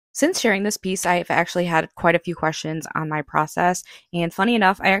Since sharing this piece, I've actually had quite a few questions on my process, and funny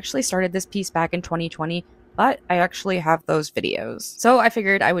enough, I actually started this piece back in 2020, but I actually have those videos. So I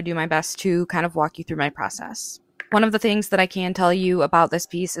figured I would do my best to kind of walk you through my process. One of the things that I can tell you about this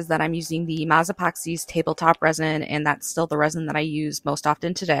piece is that I'm using the MAS Epoxies tabletop resin, and that's still the resin that I use most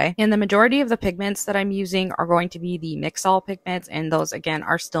often today. And the majority of the pigments that I'm using are going to be the Mixol pigments, and those again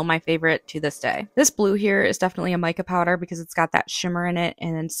are still my favorite to this day. This blue here is definitely a mica powder because it's got that shimmer in it,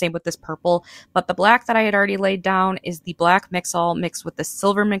 and then same with this purple. But the black that I had already laid down is the black Mixol mixed with the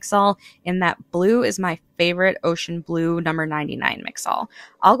silver Mixol, and that blue is my favorite ocean blue number 99 Mixol.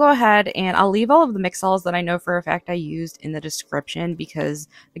 I'll go ahead and I'll leave all of the Mixols that I know for a fact I used in the description because,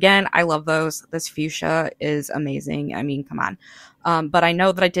 again, I love those. This fuchsia is amazing. I mean, come on. But I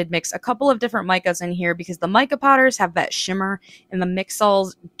know that I did mix a couple of different micas in here because the mica powders have that shimmer and the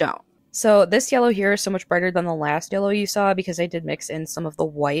Mixols don't. So this yellow here is so much brighter than the last yellow you saw because I did mix in some of the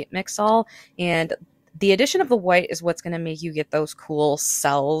white Mixol, and the addition of the white is what's going to make you get those cool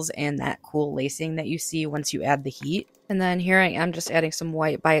cells and that cool lacing that you see once you add the heat. And then here I am just adding some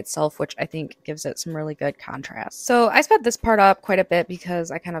white by itself, which I think gives it some really good contrast. So I sped this part up quite a bit because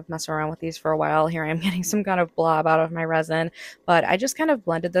I kind of mess around with these for a while. Here I am getting some kind of blob out of my resin, but I just kind of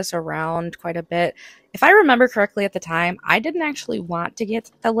blended this around quite a bit. If I remember correctly at the time, I didn't actually want to get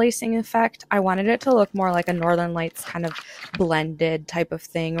the lacing effect. I wanted it to look more like a Northern Lights kind of blended type of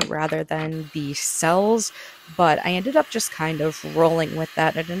thing rather than the cells, but I ended up just kind of rolling with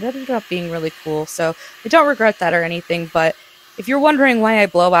that. It ended up being really cool, so I don't regret that or anything, but if you're wondering why I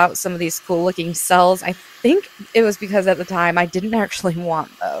blow out some of these cool looking cells, I think it was because at the time I didn't actually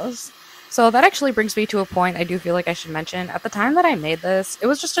want those. So that actually brings me to a point I do feel like I should mention. At the time that I made this, it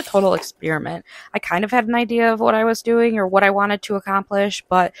was just a total experiment. I kind of had an idea of what I was doing or what I wanted to accomplish,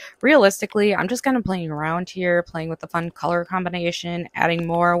 but realistically, I'm just kind of playing around here, playing with the fun color combination, adding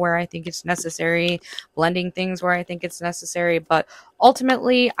more where I think it's necessary, blending things where I think it's necessary, but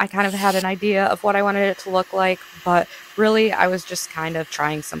ultimately, I kind of had an idea of what I wanted it to look like, but really, I was just kind of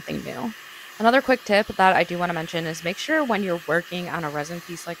trying something new. Another quick tip that I do want to mention is make sure when you're working on a resin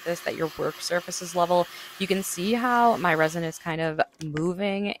piece like this that your work surface is level. You can see how my resin is kind of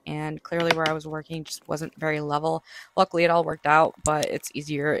moving, and clearly where I was working just wasn't very level. Luckily it all worked out, but it's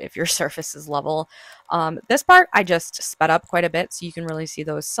easier if your surface is level. This part I just sped up quite a bit so you can really see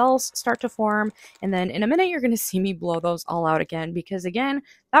those cells start to form, and then in a minute you're going to see me blow those all out again because again,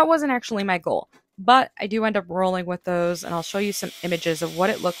 that wasn't actually my goal. But I do end up rolling with those, and I'll show you some images of what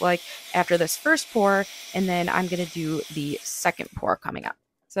it looked like after this first pour, and then I'm going to do the second pour coming up.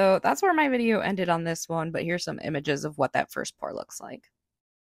 So that's where my video ended on this one, but here's some images of what that first pour looks like.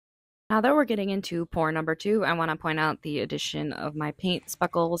 Now that we're getting into pour number 2, I want to point out the addition of my paint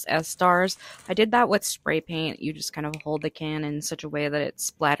speckles as stars. I did that with spray paint. You just kind of hold the can in such a way that it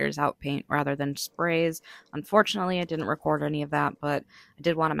splatters out paint rather than sprays. Unfortunately, I didn't record any of that, but I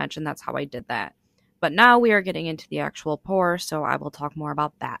did want to mention that's how I did that. But now we are getting into the actual pour, so I will talk more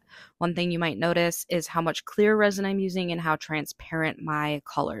about that. One thing you might notice is how much clear resin I'm using and how transparent my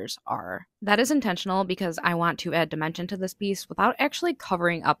colors are. That is intentional because I want to add dimension to this piece without actually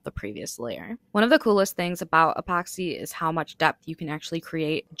covering up the previous layer. One of the coolest things about epoxy is how much depth you can actually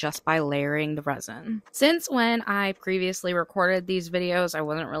create just by layering the resin. Since when I previously recorded these videos, I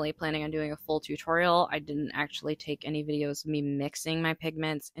wasn't really planning on doing a full tutorial. I didn't actually take any videos of me mixing my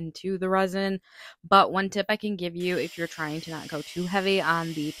pigments into the resin. But one tip I can give you if you're trying to not go too heavy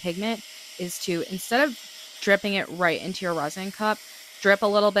on the pigment is to, instead of dripping it right into your resin cup, drip a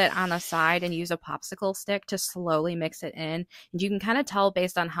little bit on the side and use a popsicle stick to slowly mix it in. And you can kind of tell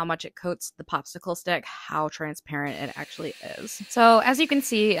based on how much it coats the popsicle stick how transparent it actually is. So as you can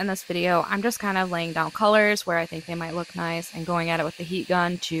see in this video, I'm just kind of laying down colors where I think they might look nice and going at it with the heat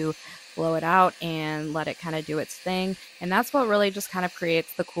gun to blow it out and let it kind of do its thing. And that's what really just kind of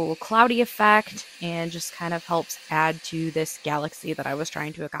creates the cool cloudy effect and just kind of helps add to this galaxy that I was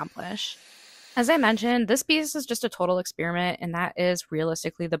trying to accomplish. As I mentioned, this piece is just a total experiment, and that is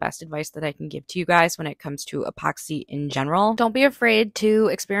realistically the best advice that I can give to you guys when it comes to epoxy in general. Don't be afraid to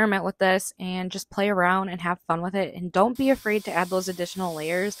experiment with this and just play around and have fun with it, and don't be afraid to add those additional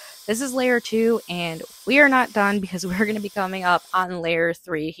layers. This is layer 2, and we are not done because we're going to be coming up on layer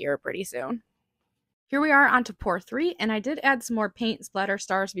 3 here pretty soon. Here we are on to pour 3, and I did add some more paint splatter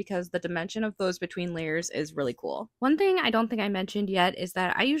stars because the dimension of those between layers is really cool. One thing I don't think I mentioned yet is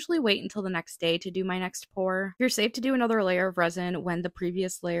that I usually wait until the next day to do my next pour. You're safe to do another layer of resin when the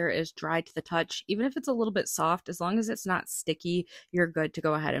previous layer is dry to the touch. Even if it's a little bit soft, as long as it's not sticky, you're good to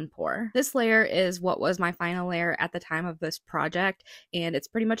go ahead and pour. This layer is what was my final layer at the time of this project, and it's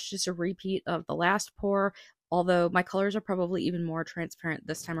pretty much just a repeat of the last pour, although my colors are probably even more transparent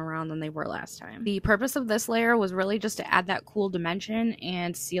this time around than they were last time. The purpose of this layer was really just to add that cool dimension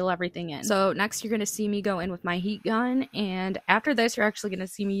and seal everything in. So next you're going to see me go in with my heat gun, and after this you're actually going to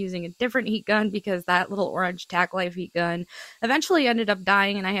see me using a different heat gun because that little orange Tack Life heat gun eventually ended up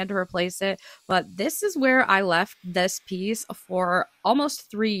dying and I had to replace it. But this is where I left this piece for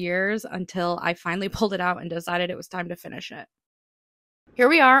almost 3 years until I finally pulled it out and decided it was time to finish it. Here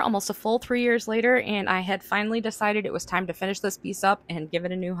we are, almost a full 3 years later, and I had finally decided it was time to finish this piece up and give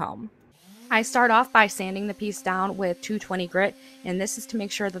it a new home. I start off by sanding the piece down with 220 grit, and this is to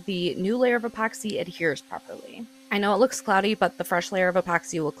make sure that the new layer of epoxy adheres properly. I know it looks cloudy, but the fresh layer of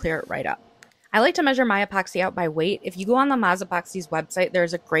epoxy will clear it right up. I like to measure my epoxy out by weight. If you go on the MAS Epoxies website,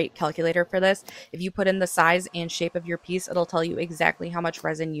 there's a great calculator for this. If you put in the size and shape of your piece, it'll tell you exactly how much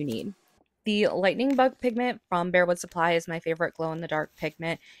resin you need. The Lightning Bug pigment from Bearwood Supply is my favorite glow-in-the-dark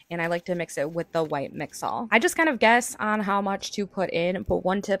pigment, and I like to mix it with the white Mixol. I just kind of guess on how much to put in, but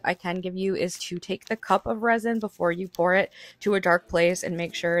one tip I can give you is to take the cup of resin before you pour it to a dark place and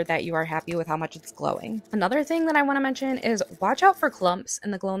make sure that you are happy with how much it's glowing. Another thing that I want to mention is watch out for clumps in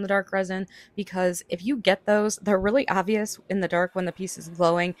the glow-in-the-dark resin, because if you get those, they're really obvious in the dark when the piece is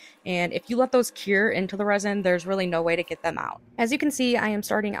glowing, and if you let those cure into the resin, there's really no way to get them out. As you can see, I am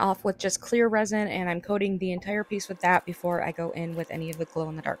starting off with just clear resin, and I'm coating the entire piece with that before I go in with any of the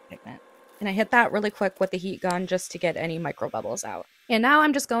glow-in-the-dark pigment. And I hit that really quick with the heat gun just to get any micro bubbles out. And now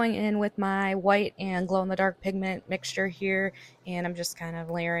I'm just going in with my white and glow-in-the-dark pigment mixture here, and I'm just kind of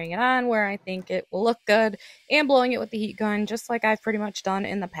layering it on where I think it will look good and blowing it with the heat gun just like I've pretty much done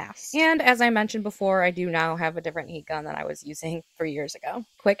in the past. And as I mentioned before, I do now have a different heat gun than I was using 3 years ago.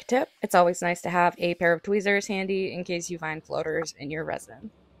 Quick tip, it's always nice to have a pair of tweezers handy in case you find floaters in your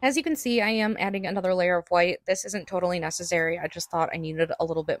resin. As you can see, I am adding another layer of white. This isn't totally necessary. I just thought I needed a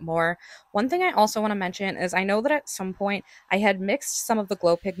little bit more. One thing I also want to mention is I know that at some point I had mixed some of the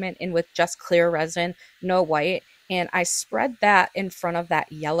glow pigment in with just clear resin, no white, and I spread that in front of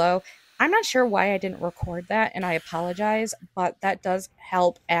that yellow. I'm not sure why I didn't record that, and I apologize, but that does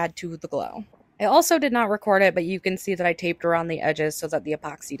help add to the glow. I also did not record it, but you can see that I taped around the edges so that the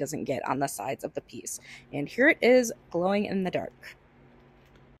epoxy doesn't get on the sides of the piece. And here it is, glowing in the dark.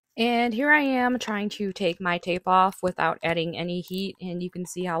 And here I am trying to take my tape off without adding any heat, and you can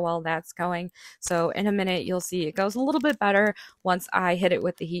see how well that's going. So in a minute you'll see it goes a little bit better once I hit it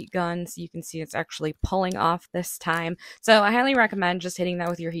with the heat gun, so you can see it's actually pulling off this time. So I highly recommend just hitting that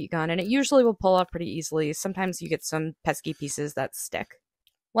with your heat gun, and it usually will pull off pretty easily. Sometimes you get some pesky pieces that stick.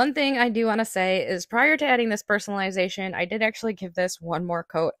 One thing I do want to say is prior to adding this personalization, I did actually give this one more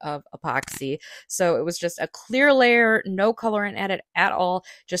coat of epoxy. So it was just a clear layer, no colorant added at all,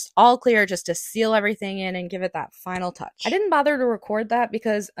 just all clear just to seal everything in and give it that final touch. I didn't bother to record that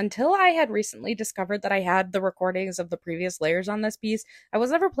because until I had recently discovered that I had the recordings of the previous layers on this piece, I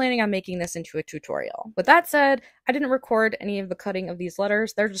was never planning on making this into a tutorial. With that said, I didn't record any of the cutting of these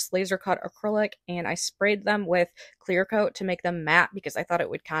letters. They're just laser cut acrylic, and I sprayed them with clear coat to make them matte because I thought it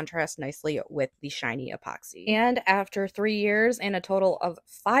would contrast nicely with the shiny epoxy. And after 3 years and a total of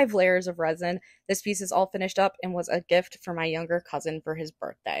 5 layers of resin, this piece is all finished up and was a gift for my younger cousin for his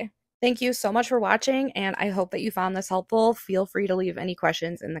birthday. Thank you so much for watching, and I hope that you found this helpful. Feel free to leave any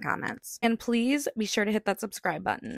questions in the comments. And please be sure to hit that subscribe button.